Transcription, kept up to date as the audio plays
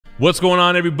What's going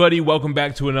on, everybody? Welcome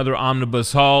back to another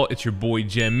Omnibus haul. It's your boy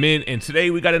GemMint, and today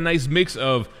we got a nice mix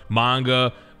of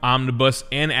manga, Omnibus,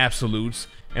 and Absolutes.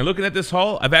 And looking at this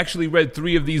haul, I've actually read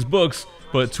 3 of these books,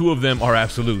 but 2 of them are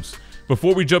Absolutes.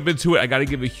 Before we jump into it, I gotta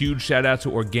give a huge shout out to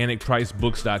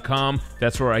organicpricebooks.com.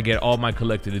 That's where I get all my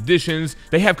collected editions.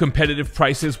 They have competitive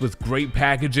prices with great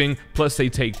packaging, plus they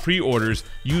take pre-orders.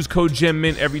 Use code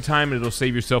GemMint every time and it'll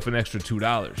save yourself an extra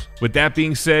 $2. With that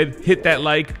being said, hit that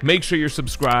like, make sure you're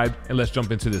subscribed, and let's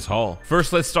jump into this haul.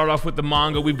 First, let's start off with the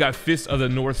manga. We've got Fist of the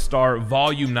North Star,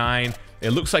 Volume 9.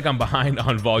 It looks like I'm behind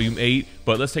on Volume 8,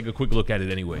 but let's take a quick look at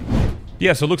it anyway.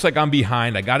 Yeah, so it looks like I'm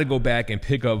behind. I gotta go back and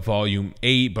pick up Volume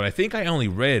 8, but I think I only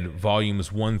read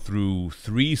Volumes 1 through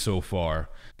 3 so far.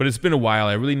 But it's been a while.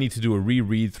 I really need to do a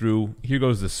reread through. Here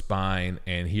goes the spine,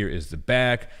 and here is the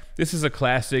back. This is a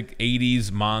classic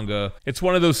 80s manga. It's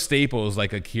one of those staples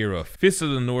like Akira. Fist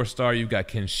of the North Star, you've got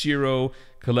Kenshiro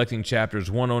collecting chapters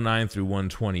 109 through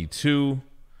 122,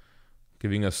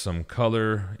 giving us some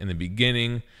color in the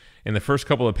beginning. In the first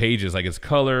couple of pages, like it's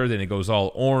color, then it goes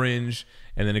all orange,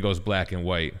 and then it goes black and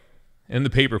white. And the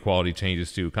paper quality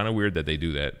changes too. Kind of weird that they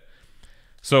do that.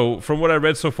 So from what I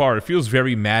read so far, it feels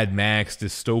very Mad Max,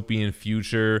 dystopian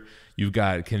future. You've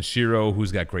got Kenshiro,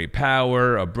 who's got great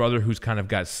power, a brother who's kind of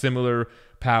got similar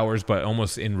powers, but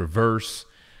almost in reverse,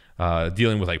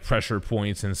 dealing with like pressure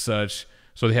points and such.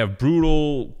 So they have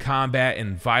brutal combat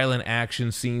and violent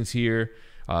action scenes here.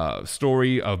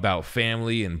 Story about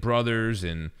family and brothers,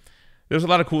 and there's a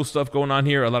lot of cool stuff going on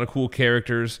here, a lot of cool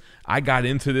characters. I got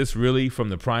into this really from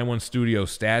the Prime 1 Studio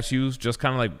statues, just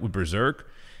kind of like with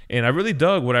Berserk, and I really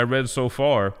dug what I read so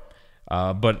far,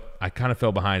 but I kind of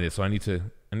fell behind it, so I need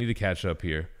to catch up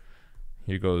here.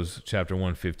 Here goes chapter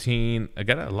 115. I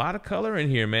got a lot of color in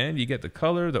here, man. You get the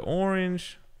color, the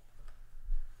orange.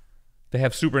 They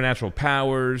have supernatural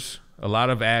powers, a lot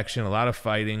of action, a lot of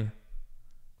fighting.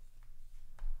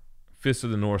 Fist of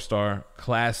the North Star,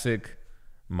 classic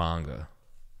manga.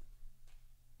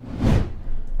 All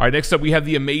right, next up we have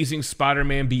The Amazing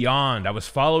Spider-Man Beyond. I was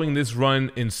following this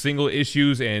run in single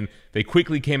issues, and they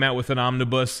quickly came out with an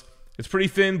omnibus. It's pretty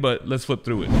thin, but let's flip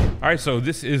through it. All right, so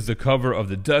this is the cover of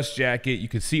the dust jacket. You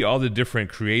can see all the different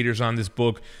creators on this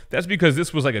book. That's because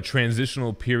this was like a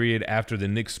transitional period after the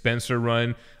Nick Spencer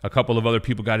run. A couple of other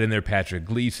people got in there, Patrick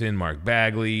Gleason, Mark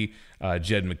Bagley,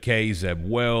 Jed MacKay, Zeb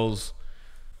Wells.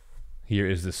 Here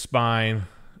is the spine.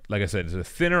 Like I said, it's a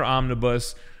thinner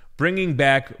omnibus, bringing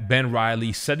back Ben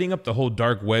Reilly, setting up the whole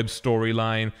Dark Web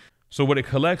storyline. So what it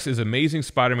collects is Amazing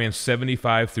Spider-Man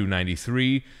 75 through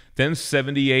 93, then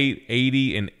 78,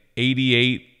 80, and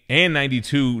 88, and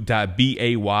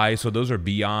 92.BAY. So those are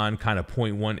Beyond, kind of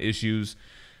 .1 issues.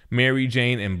 Mary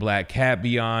Jane and Black Cat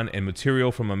Beyond, and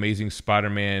material from Amazing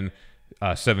Spider-Man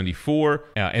 74,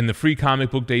 and the Free Comic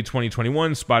Book Day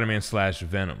 2021,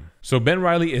 Spider-Man/Venom. So Ben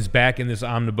Reilly is back in this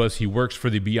omnibus. He works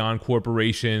for the Beyond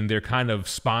Corporation. They're kind of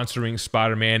sponsoring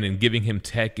Spider-Man and giving him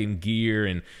tech and gear.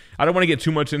 And I don't want to get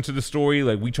too much into the story.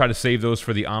 Like, we try to save those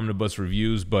for the omnibus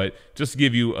reviews, but just to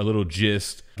give you a little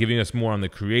gist, giving us more on the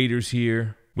creators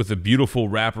here, with a beautiful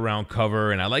wraparound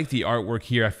cover. And I like the artwork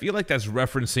here. I feel like that's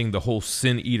referencing the whole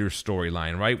Sin Eater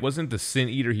storyline, right? Wasn't the Sin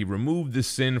Eater, he removed the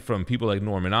sin from people like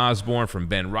Norman Osborn, from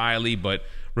Ben Reilly, but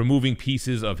removing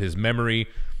pieces of his memory.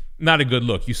 Not a good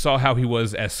look. You saw how he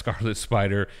was as Scarlet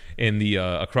Spider in the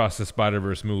Across the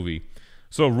Spider-Verse movie.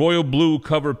 So royal blue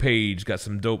cover page, got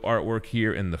some dope artwork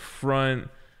here in the front.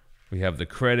 We have the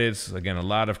credits. Again, a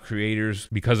lot of creators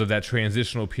because of that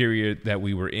transitional period that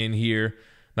we were in here.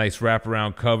 Nice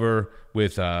wraparound cover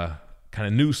with kind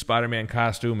of new Spider-Man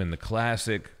costume and the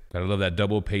classic. Gotta love that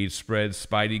double page spread,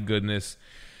 Spidey goodness.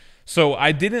 So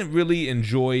I didn't really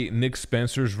enjoy Nick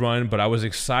Spencer's run, but I was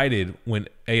excited when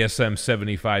ASM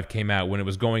 75 came out, when it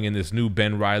was going in this new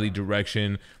Ben Reilly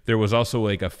direction. There was also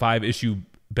like a 5-issue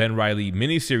Ben Reilly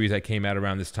miniseries that came out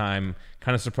around this time.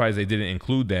 Kind of surprised they didn't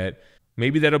include that.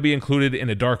 Maybe that'll be included in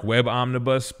a Dark Web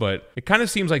omnibus, but it kind of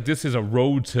seems like this is a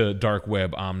Road to Dark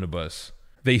Web omnibus.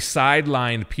 They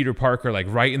sidelined Peter Parker like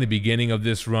right in the beginning of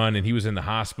this run, and he was in the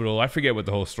hospital. I forget what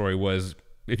the whole story was.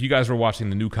 If you guys were watching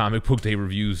the new Comic Book Day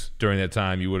reviews during that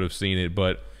time, you would have seen it.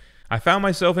 But I found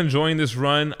myself enjoying this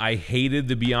run. I hated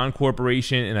the Beyond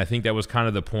Corporation, and I think that was kind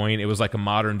of the point. It was like a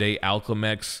modern-day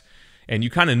Alchemax, and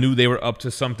you kind of knew they were up to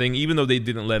something, even though they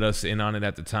didn't let us in on it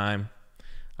at the time.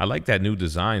 I like that new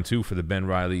design, too, for the Ben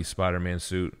Reilly Spider-Man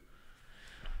suit.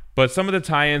 But some of the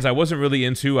tie-ins I wasn't really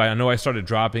into. I know I started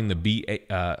dropping the BEY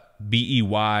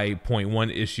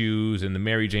 .1 issues and the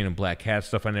Mary Jane and Black Cat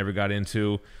stuff I never got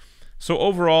into. So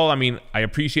overall, I mean, I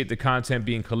appreciate the content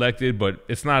being collected, but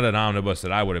it's not an omnibus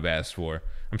that I would have asked for.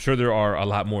 I'm sure there are a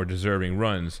lot more deserving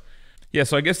runs. Yeah,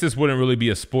 so I guess this wouldn't really be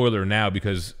a spoiler now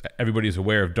because everybody's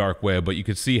aware of Dark Web, but you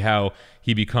could see how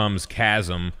he becomes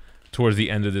Chasm towards the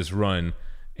end of this run,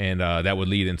 and that would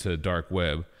lead into Dark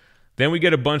Web. Then we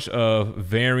get a bunch of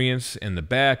variants in the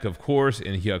back, of course,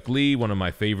 in Hyuk Lee, one of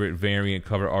my favorite variant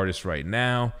cover artists right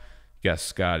now. You got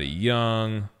Scotty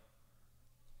Young.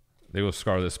 There was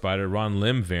Scarlet Spider, Ron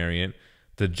Lim variant.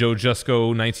 The Joe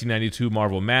Jusko 1992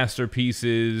 Marvel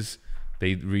Masterpieces.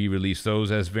 They re-released those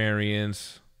as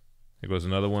variants. There goes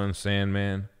another one,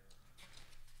 Sandman.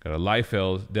 Got a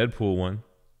Liefeld Deadpool one.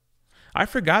 I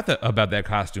forgot about that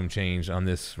costume change on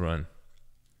this run.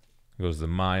 There goes the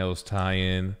Miles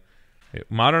tie-in.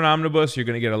 Modern Omnibus, you're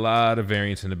going to get a lot of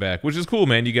variants in the back, which is cool,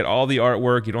 man. You get all the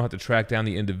artwork. You don't have to track down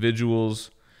the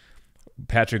individuals.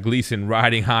 Patrick Gleason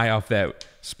riding high off that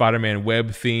Spider-Man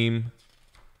web theme.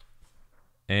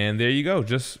 And there you go,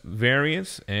 just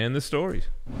variants and the stories.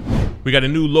 We got a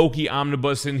new Loki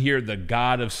omnibus in here, the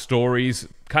God of Stories.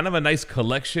 Kind of a nice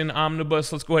collection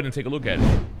omnibus. Let's go ahead and take a look at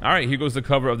it. All right, here goes the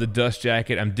cover of the dust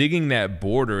jacket. I'm digging that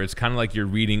border. It's kind of like you're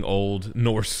reading old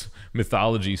Norse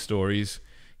mythology stories.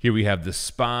 Here we have the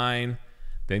spine,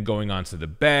 then going on to the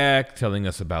back, telling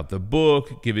us about the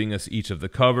book, giving us each of the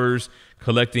covers,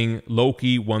 collecting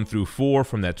Loki 1 through 4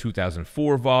 from that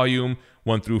 2004 volume,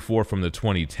 1 through 4 from the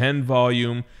 2010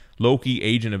 volume, Loki,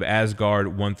 Agent of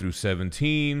Asgard 1 through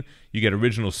 17. You get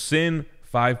Original Sin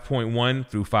 5.1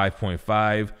 through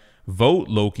 5.5, Vote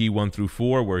Loki 1 through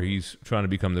 4, where he's trying to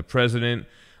become the president,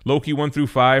 Loki 1 through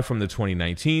 5 from the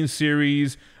 2019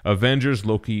 series, Avengers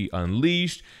Loki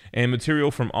Unleashed, and material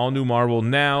from All New Marvel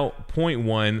Now,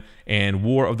 .1, and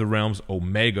War of the Realms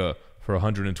Omega for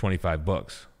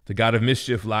 $125. The God of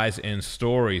Mischief lies in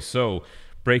story. So,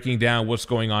 breaking down what's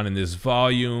going on in this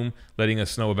volume, letting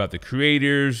us know about the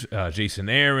creators, Jason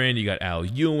Aaron, you got Al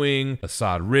Ewing,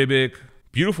 Assad Ribic.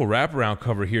 Beautiful wraparound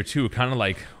cover here too, kind of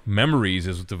like memories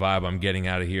is the vibe I'm getting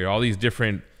out of here. All these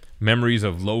different memories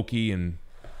of Loki and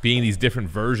being these different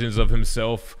versions of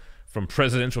himself, from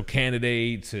presidential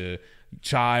candidate to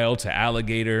child to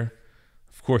alligator.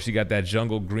 Of course, you got that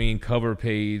jungle green cover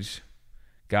page,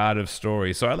 God of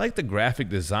Story. So I like the graphic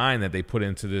design that they put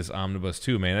into this omnibus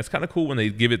too, man. That's kind of cool when they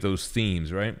give it those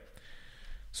themes, right?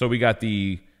 So we got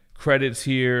the credits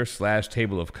here, /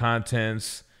 table of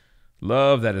contents.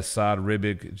 Love that Assad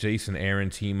Ribic, Jason Aaron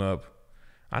team up.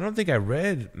 I don't think I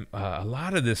read a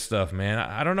lot of this stuff, man.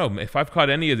 I don't know. If I've caught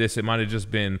any of this, it might have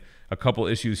just been a couple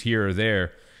issues here or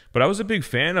there. But I was a big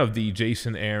fan of the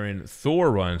Jason Aaron Thor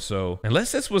run, so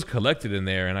unless this was collected in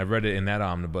there and I read it in that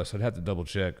omnibus, I'd have to double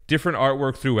check. Different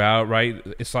artwork throughout, right?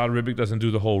 Assad Ribic doesn't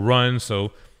do the whole run,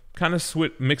 so kind of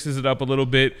mixes it up a little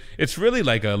bit. It's really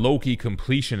like a Loki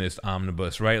completionist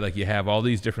omnibus, right? Like you have all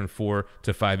these different 4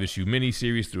 to 5 issue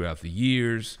miniseries throughout the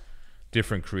years,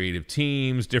 different creative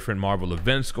teams, different Marvel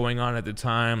events going on at the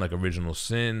time, like Original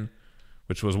Sin,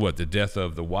 which was what, the death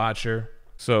of the Watcher.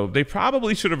 So they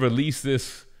probably should have released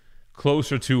this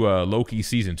closer to Loki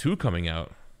season 2 coming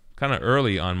out, kind of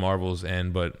early on Marvel's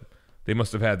end, but they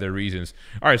must have had their reasons.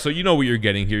 All right, so you know what you're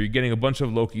getting here. You're getting a bunch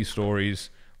of Loki stories.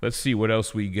 Let's see what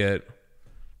else we get.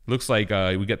 Looks like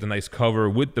we get the nice cover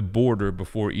with the border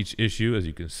before each issue, as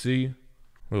you can see.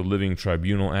 A little Living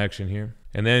Tribunal action here.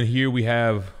 And then here we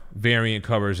have variant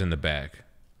covers in the back.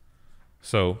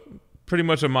 So pretty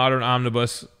much a modern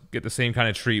omnibus. Get the same kind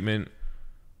of treatment.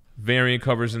 Variant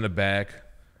covers in the back.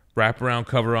 Wraparound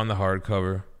cover on the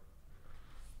hardcover.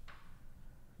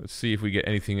 Let's see if we get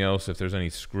anything else, if there's any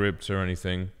scripts or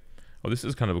anything. Oh, this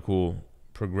is kind of a cool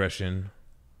progression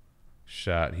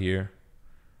shot here.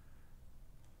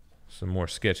 Some more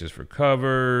sketches for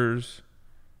covers.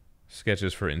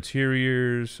 Sketches for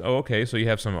interiors. Oh, okay, so you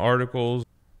have some articles.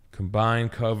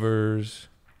 Combined covers.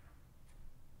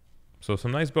 So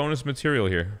some nice bonus material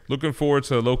here. Looking forward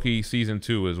to Loki season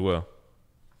 2 as well.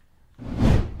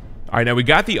 All right, now we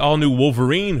got the all-new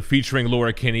Wolverine featuring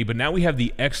Laura Kinney, but now we have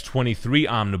the X-23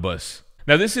 omnibus.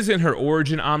 Now this isn't her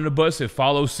origin omnibus. It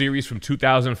follows series from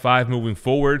 2005 moving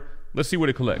forward. Let's see what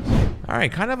it collects. All right,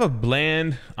 kind of a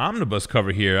bland omnibus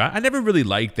cover here. I never really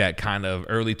liked that kind of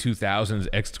early 2000s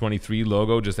X-23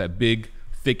 logo, just that big,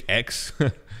 thick X.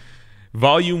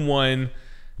 Volume 1,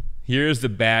 here's the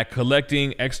back,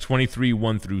 collecting X-23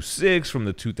 1 through 6 from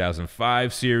the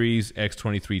 2005 series,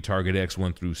 X-23 Target X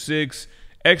 1 through 6,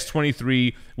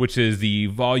 X-23, which is the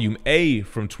volume A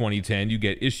from 2010. You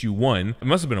get issue 1. It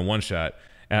must have been a one-shot.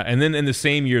 And then in the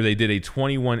same year, they did a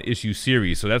 21-issue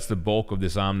series. So that's the bulk of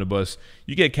this omnibus.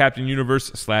 You get Captain Universe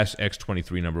 /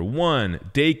 X-23 number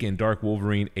 1, Daken, Dark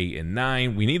Wolverine 8 and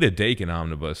 9. We need a Daken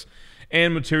omnibus.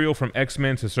 And material from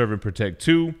X-Men to Serve and Protect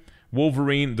 2,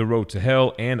 Wolverine, The Road to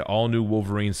Hell, and All New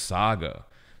Wolverine Saga.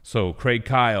 So Craig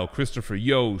Kyle, Christopher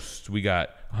Yost, we got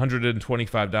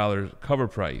 $125 cover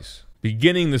price.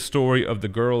 Beginning the story of the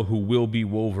girl who will be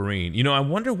Wolverine. You know, I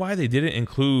wonder why they didn't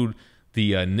include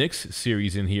the Nyx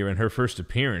series in here in her first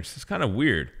appearance. It's kind of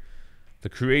weird. The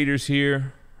creators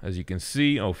here, as you can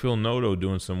see, oh, Phil Noto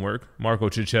doing some work. Marco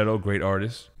Cicchetto, great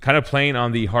artist. Kind of playing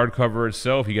on the hardcover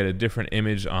itself. You get a different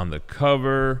image on the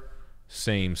cover,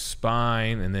 same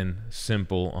spine, and then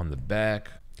simple on the back.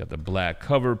 Got the black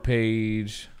cover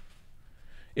page.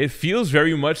 It feels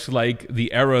very much like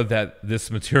the era that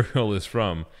this material is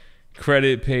from.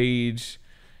 Credit page,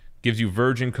 gives you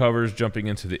virgin covers jumping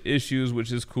into the issues,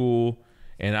 which is cool.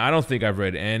 And I don't think I've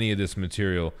read any of this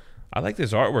material. I like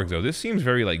this artwork, though. This seems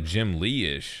very like Jim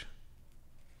Lee-ish.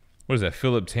 What is that,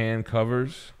 Philip Tan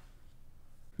covers?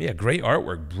 Yeah, great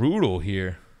artwork. Brutal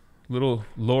here. Little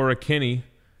Laura Kinney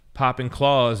popping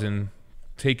claws and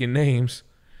taking names.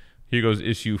 Here goes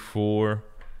issue 4.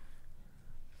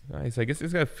 Nice. I guess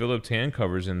it's got Philip Tan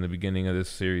covers in the beginning of this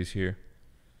series here.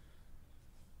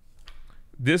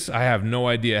 This, I have no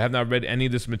idea. I have not read any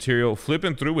of this material.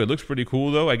 Flipping through it looks pretty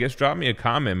cool, though. I guess drop me a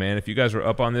comment, man. If you guys are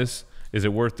up on this, is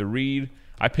it worth the read?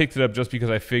 I picked it up just because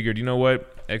I figured, you know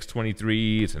what?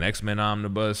 X-23, it's an X-Men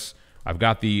omnibus. I've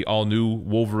got the all-new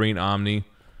Wolverine Omni.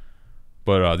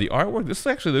 But the artwork, this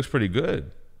actually looks pretty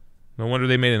good. No wonder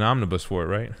they made an omnibus for it,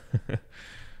 right?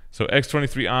 So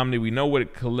X-23 Omni, we know what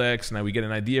it collects. Now we get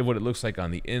an idea of what it looks like on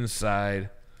the inside.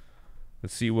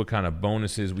 Let's see what kind of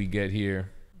bonuses we get here.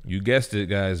 You guessed it,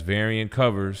 guys. Variant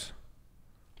covers.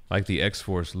 Like the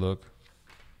X-Force look.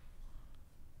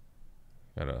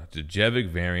 Got a Djevik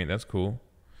variant. That's cool.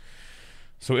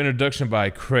 So introduction by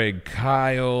Craig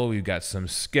Kyle. We've got some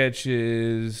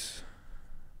sketches.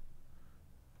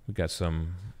 We've got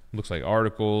some, looks like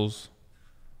articles.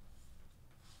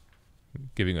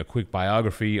 Giving a quick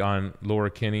biography on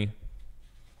Laura Kinney.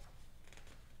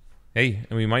 Hey,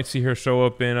 and we might see her show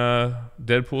up in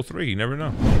Deadpool 3. You never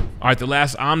know. All right, the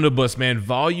last omnibus, man.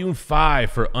 Volume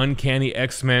 5 for Uncanny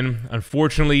X-Men.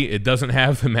 Unfortunately, it doesn't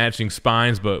have the matching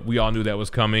spines, but we all knew that was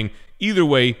coming. Either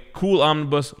way, cool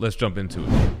omnibus. Let's jump into it.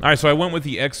 All right, so I went with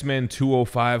the X-Men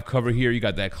 205 cover here. You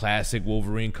got that classic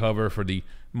Wolverine cover for the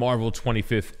Marvel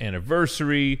 25th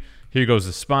anniversary. Here goes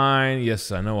the spine.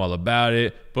 Yes, I know all about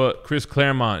it. But Chris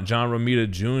Claremont, John Romita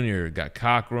Jr., got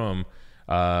Cockrum,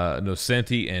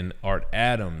 Nocenti, and Art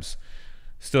Adams.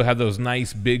 Still have those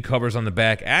nice big covers on the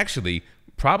back. Actually,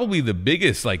 probably the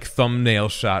biggest like thumbnail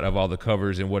shot of all the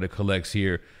covers and what it collects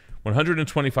here.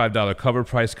 $125 cover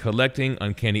price, collecting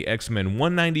Uncanny X-Men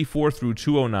 194 through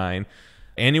 209,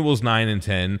 Annuals 9 and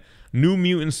 10, New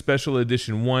Mutants Special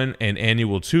Edition 1 and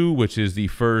Annual 2, which is the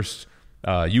first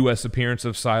U.S. appearance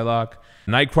of Psylocke.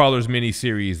 Nightcrawler's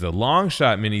miniseries, the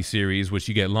Longshot miniseries, which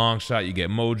you get Longshot, you get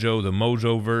Mojo, the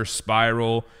Mojoverse,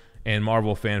 Spiral, and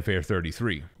Marvel Fanfare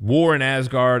 33. War in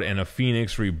Asgard and A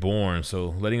Phoenix Reborn. So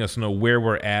letting us know where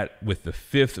we're at with the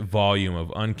 5th volume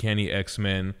of Uncanny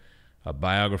X-Men, a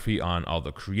biography on all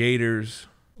the creators.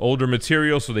 Older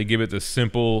material, so they give it the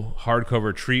simple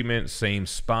hardcover treatment, same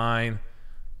spine,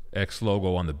 X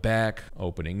logo on the back,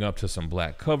 opening up to some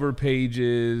black cover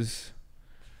pages.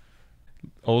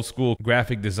 Old school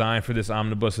graphic design for this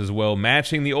omnibus as well,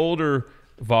 matching the older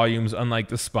volumes, unlike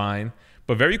the spine.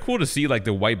 But very cool to see like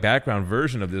the white background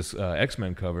version of this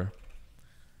X-Men cover.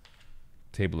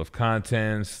 Table of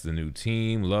contents, the new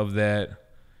team, love that.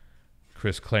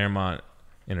 Chris Claremont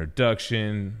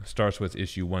introduction starts with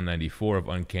issue 194 of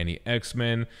Uncanny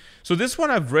X-Men. So this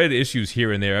one I've read issues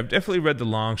here and there. I've definitely read the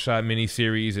Longshot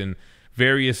miniseries and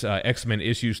various X-Men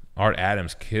issues. Art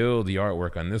Adams killed the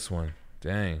artwork on this one.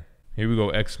 Dang. Here we go,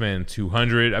 X-Men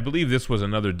 200. I believe this was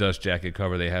another dust jacket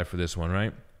cover they had for this one,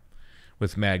 right?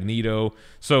 With Magneto.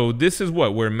 So this is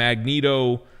what, where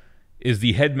Magneto is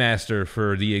the headmaster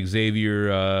for the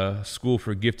Xavier School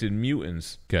for Gifted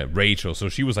Mutants. Got Rachel, so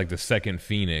she was like the second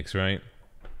Phoenix, right?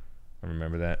 I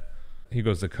remember that. Here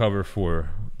goes the cover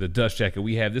for the dust jacket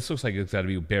we have. This looks like it's got to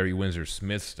be Barry Windsor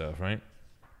Smith stuff, right?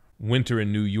 Winter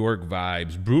in New York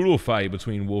vibes. Brutal fight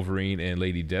between Wolverine and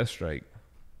Lady Deathstrike.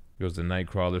 Goes the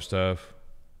Nightcrawler stuff.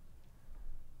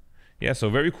 Yeah,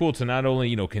 so very cool to not only,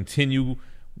 you know, continue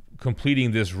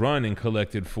completing this run in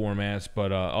collected formats,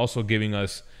 but also giving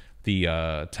us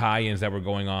the tie-ins that were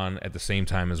going on at the same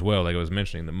time as well. Like I was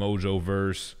mentioning, the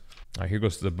Mojoverse. All right, here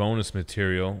goes the bonus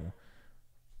material.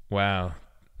 Wow.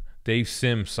 Dave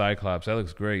Sims, Cyclops. That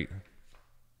looks great.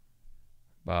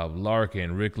 Bob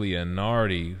Larkin, Rick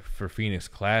Leonardi for Phoenix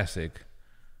Classic.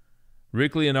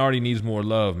 Rick Leonardi needs more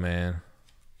love, man.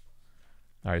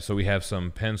 All right, so we have some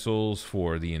pencils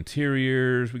for the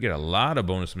interiors. We get a lot of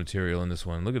bonus material in this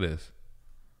one. Look at this.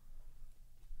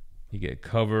 You get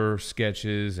cover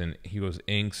sketches, and he goes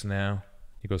inks now.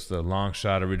 He goes to the long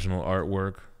shot original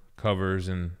artwork, covers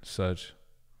and such,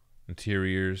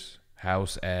 interiors,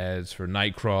 house ads for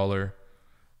Nightcrawler,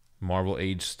 Marvel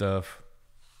Age stuff.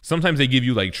 Sometimes they give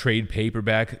you like trade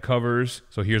paperback covers.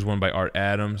 So here's one by Art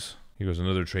Adams. Here goes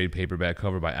another trade paperback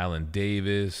cover by Alan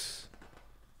Davis.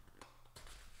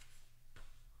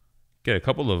 Get a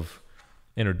couple of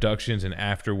introductions and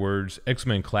afterwards.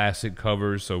 X-Men Classic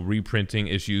covers, so reprinting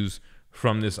issues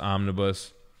from this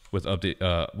omnibus with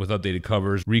updated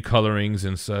covers, recolorings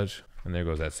and such. And there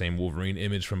goes that same Wolverine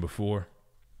image from before.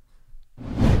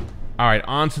 All right,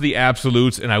 on to the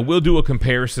Absolutes, and I will do a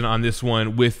comparison on this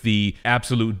one with the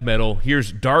Absolute Metal.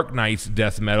 Here's Dark Knight's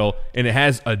Death Metal, and it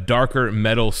has a darker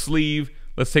metal sleeve.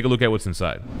 Let's take a look at what's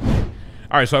inside.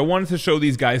 All right, so I wanted to show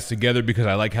these guys together because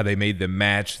I like how they made them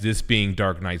match, this being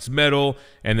Dark Knight's Metal,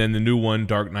 and then the new one,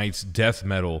 Dark Knight's Death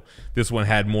Metal. This one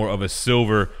had more of a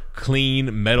silver,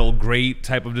 clean, metal grate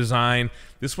type of design.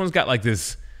 This one's got like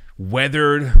this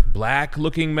weathered black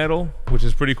looking metal, which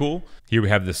is pretty cool. Here we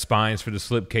have the spines for the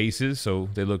slip cases, so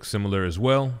they look similar as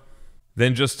well.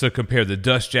 Then just to compare the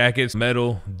dust jackets,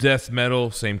 metal, death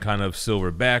metal, same kind of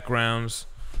silver backgrounds.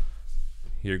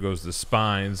 Here goes the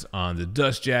spines on the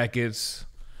dust jackets,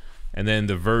 and then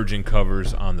the virgin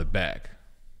covers on the back.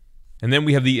 And then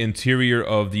we have the interior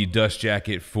of the dust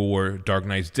jacket for Dark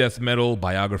Knight's Death Metal,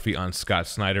 biography on Scott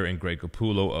Snyder and Greg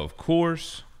Capullo, of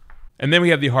course. And then we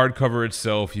have the hardcover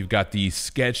itself. You've got the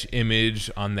sketch image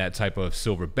on that type of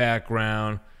silver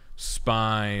background,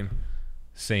 spine,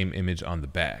 same image on the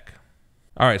back.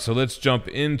 All right, so let's jump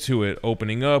into it.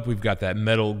 Opening up, we've got that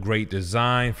metal grate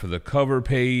design for the cover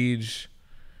page.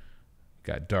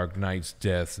 Got Dark Knight's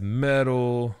Death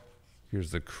Metal. Here's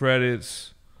the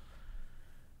credits.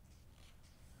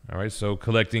 All right, so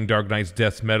collecting Dark Knight's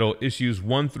Death Metal issues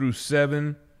 1 through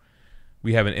 7.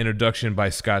 We have an introduction by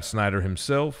Scott Snyder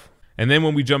himself. And then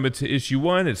when we jump into issue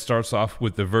 1, it starts off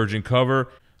with the virgin cover.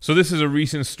 So this is a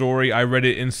recent story. I read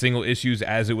it in single issues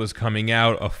as it was coming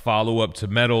out, a follow-up to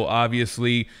Metal,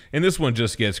 obviously. And this one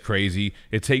just gets crazy.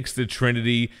 It takes the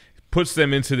Trinity, puts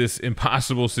them into this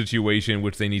impossible situation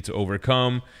which they need to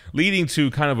overcome, leading to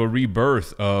kind of a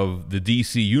rebirth of the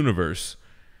DC universe.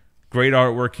 Great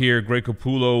artwork here. Greg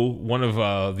Capullo, one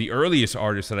of the earliest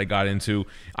artists that I got into.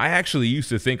 I actually used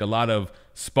to think a lot of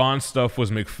Spawn stuff was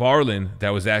McFarlane. That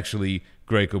was actually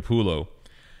Greg Capullo.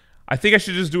 I think I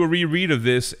should just do a reread of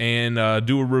this and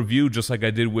do a review just like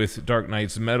I did with Dark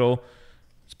Knight's Metal.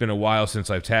 It's been a while since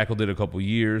I've tackled it, a couple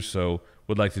years, so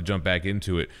would like to jump back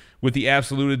into it. With the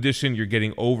Absolute Edition, you're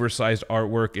getting oversized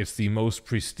artwork. It's the most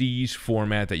prestige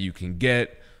format that you can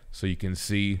get, so you can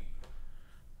see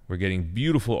we're getting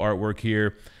beautiful artwork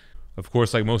here. Of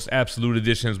course, like most Absolute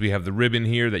Editions, we have the ribbon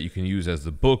here that you can use as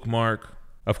the bookmark.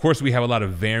 Of course, we have a lot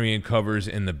of variant covers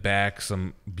in the back,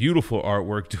 some beautiful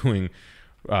artwork doing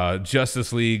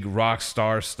Justice League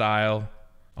Rockstar style.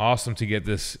 Awesome to get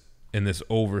this in this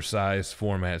oversized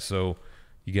format. So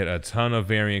you get a ton of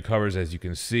variant covers, as you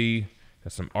can see.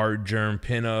 Got some Art Germ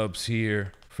pinups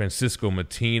here. Francisco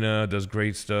Mattina does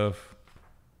great stuff.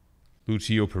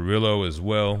 Lucio Perillo as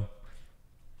well.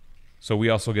 So we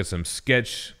also get some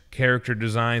sketch character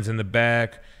designs in the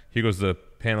back. Here goes the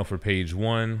panel for page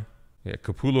 1. Yeah,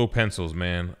 Capullo pencils,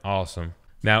 man. Awesome.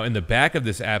 Now, in the back of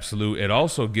this Absolute, it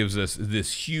also gives us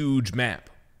this huge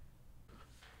map.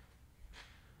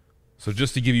 So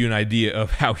just to give you an idea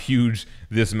of how huge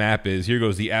this map is, here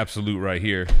goes the Absolute right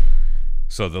here.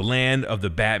 So the land of the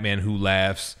Batman Who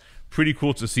Laughs. Pretty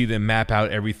cool to see them map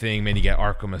out everything. Man, you got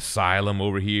Arkham Asylum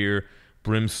over here,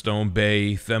 Brimstone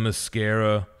Bay,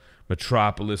 Themyscira,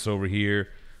 Metropolis over here.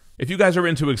 If you guys are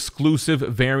into exclusive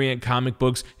variant comic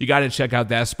books, you got to check out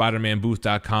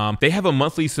THATSPIDERMANBOOTH.com. They have a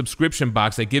monthly subscription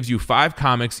box that gives you 5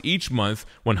 comics each month,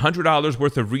 $100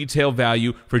 worth of retail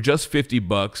value for just 50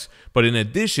 bucks. But in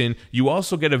addition, you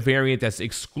also get a variant that's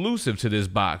exclusive to this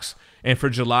box. And for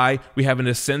July, we have an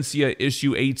Essentia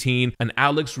issue 18, an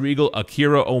Alex Regal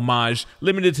Akira homage,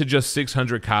 limited to just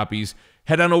 600 copies.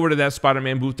 Head on over to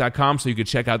THATSPIDERMANBOOTH.com so you can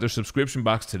check out their subscription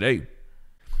box today.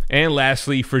 And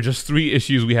lastly, for just 3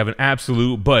 issues, we have an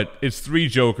Absolute, but it's 3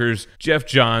 Jokers, Jeff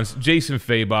Johns, Jason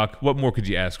Fabok. What more could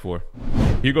you ask for?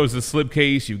 Here goes the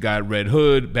slipcase. You've got Red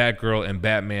Hood, Batgirl, and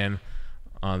Batman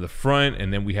on the front,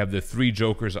 and then we have the 3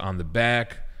 Jokers on the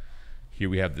back. Here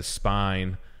we have the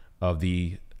spine of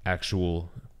the actual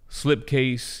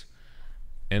slipcase,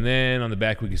 and then on the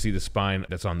back we can see the spine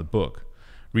that's on the book.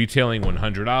 Retailing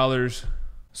 $100.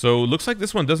 So it looks like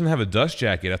this one doesn't have a dust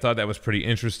jacket. I thought that was pretty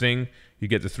interesting. You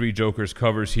get the 3 Jokers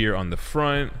covers here on the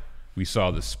front. We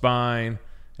saw the spine,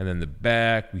 and then the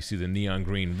back. We see the neon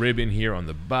green ribbon here on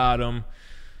the bottom.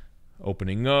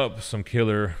 Opening up some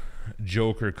killer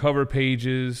Joker cover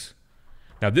pages.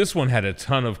 Now this one had a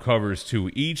ton of covers too.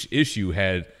 Each issue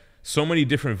had so many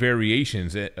different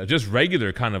variations, just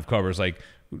regular kind of covers like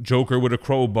Joker with a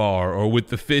crowbar or with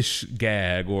the fish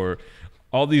gag or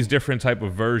all these different type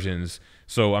of versions.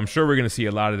 So I'm sure we're going to see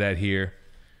a lot of that here.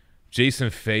 Jason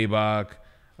Fabok,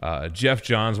 Jeff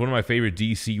Johns, one of my favorite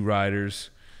DC writers.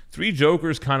 3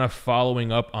 Jokers kind of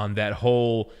following up on that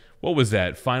whole, what was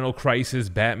that? Final Crisis,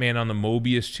 Batman on the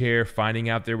Mobius chair, finding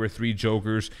out there were 3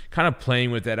 Jokers, kind of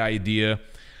playing with that idea.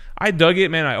 I dug it,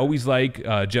 man. I always like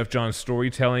Jeff Johns'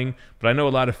 storytelling, but I know a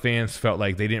lot of fans felt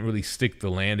like they didn't really stick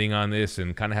the landing on this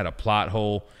and kind of had a plot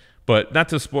hole. But not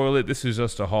to spoil it, this is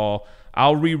just a haul.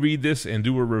 I'll reread this and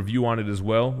do a review on it as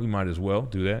well. We might as well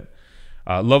do that.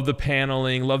 Love the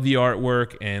paneling, love the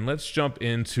artwork, and let's jump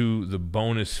into the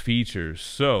bonus features.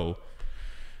 So,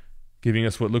 giving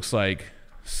us what looks like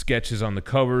sketches on the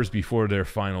covers before their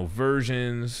final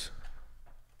versions.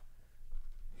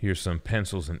 Here's some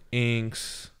pencils and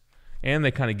inks. And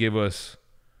they kind of give us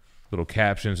little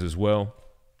captions as well.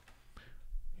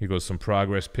 Here goes some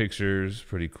progress pictures.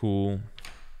 Pretty cool.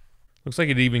 Looks like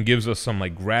it even gives us some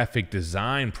like graphic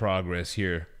design progress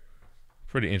here.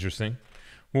 Pretty interesting.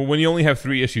 Well, when you only have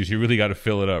 3 issues, you really got to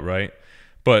fill it up, right?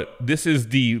 But this is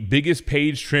the biggest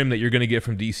page trim that you're going to get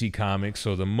from DC Comics.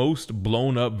 So the most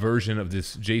blown up version of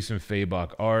this Jason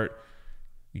Fabok art.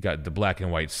 You got the black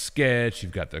and white sketch.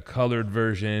 You've got the colored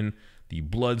version. The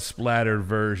blood splattered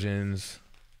versions,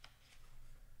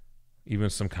 even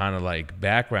some kind of like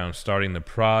background starting the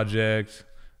project.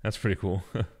 That's pretty cool.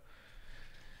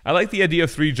 I like the idea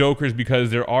of 3 Jokers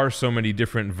because there are so many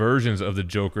different versions of the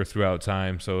Joker throughout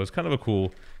time, so it's kind of a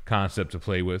cool concept to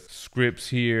play with. Scripts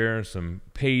here, some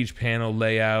page panel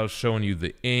layouts showing you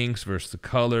the inks versus the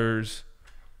colors.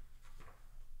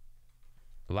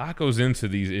 A lot goes into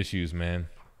these issues, man.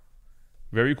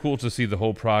 Very cool to see the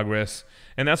whole progress.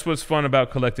 And that's what's fun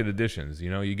about collected editions.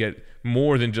 You know, you get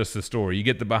more than just the story. You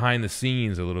get the behind the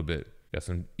scenes a little bit. Got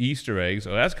some Easter eggs.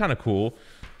 Oh, that's kind of cool.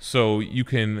 So you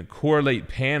can correlate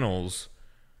panels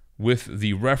with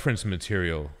the reference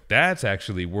material. That's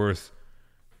actually worth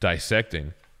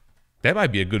dissecting. That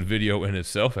might be a good video in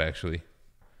itself, actually.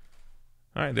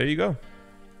 All right, there you go.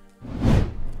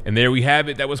 And there we have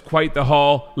it. That was quite the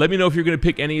haul. Let me know if you're going to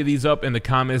pick any of these up in the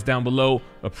comments down below.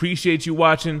 Appreciate you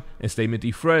watching and stay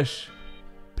minty fresh.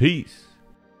 Peace.